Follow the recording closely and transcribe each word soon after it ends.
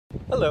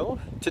Hello!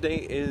 Today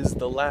is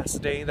the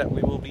last day that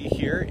we will be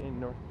here in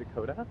North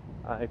Dakota.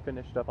 I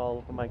finished up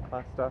all of my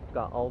class stuff,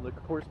 got all the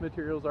course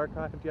materials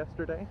archived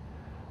yesterday,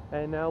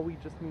 and now we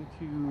just need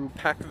to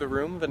pack the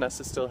room.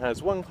 Vanessa still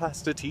has one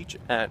class to teach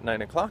at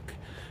 9 o'clock,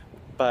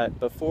 but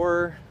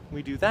before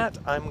we do that,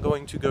 I'm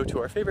going to go to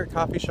our favorite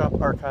coffee shop,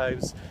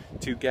 Archives,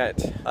 to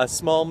get a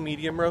small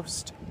medium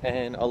roast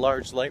and a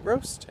large light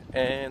roast,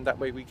 and that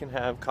way we can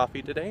have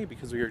coffee today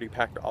because we already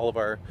packed all of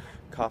our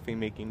coffee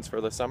makings for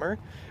the summer.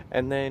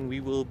 And then we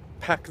will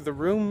pack the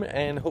room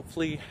and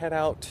hopefully head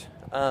out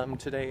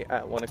today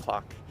at 1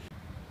 o'clock.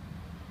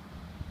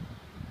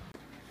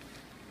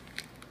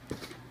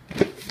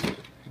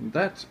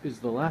 That is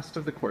the last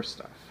of the course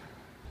stuff.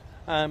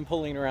 I'm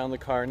pulling around the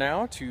car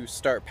now to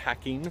start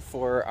packing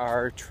for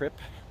our trip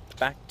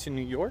back to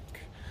New York.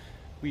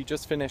 We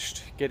just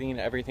finished getting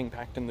everything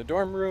packed in the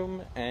dorm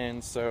room,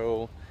 and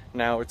so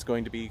now it's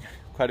going to be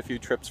quite a few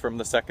trips from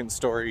the second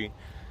story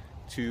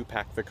to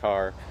pack the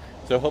car.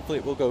 So hopefully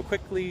it will go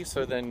quickly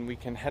so then we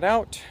can head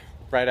out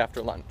right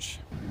after lunch.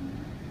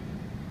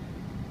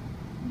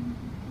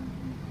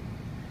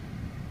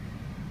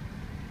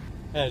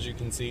 As you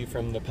can see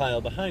from the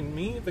pile behind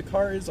me, the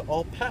car is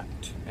all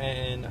packed,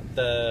 and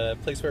the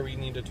place where we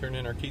need to turn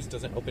in our keys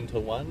doesn't open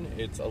till 1.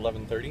 It's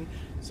 11:30,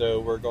 so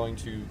we're going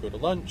to go to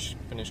lunch,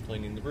 finish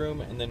cleaning the room,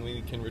 and then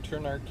we can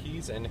return our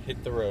keys and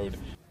hit the road.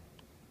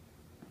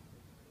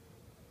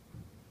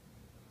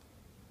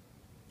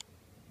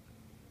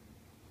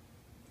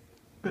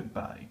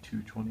 Goodbye,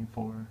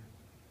 224.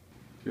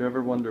 If you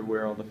ever wonder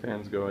where all the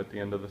fans go at the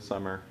end of the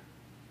summer,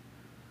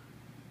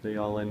 they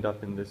all end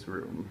up in this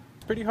room.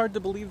 It's pretty hard to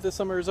believe the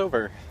summer is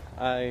over.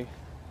 I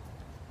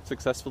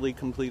successfully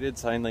completed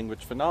sign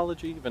language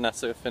phonology.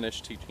 Vanessa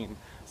finished teaching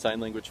sign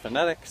language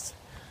phonetics.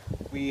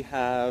 We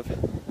have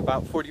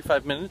about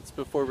 45 minutes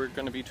before we're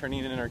going to be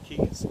turning in our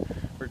keys.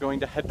 We're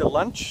going to head to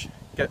lunch,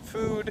 get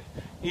food,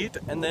 eat,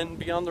 and then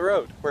be on the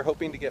road. We're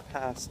hoping to get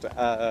past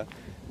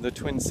the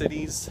Twin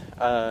Cities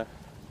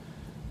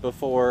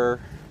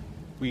before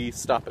we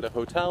stop at a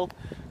hotel,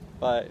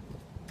 but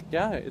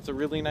yeah, it's a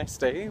really nice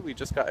day. We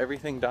just got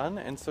everything done,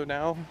 and so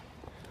now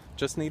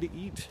just need to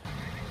eat.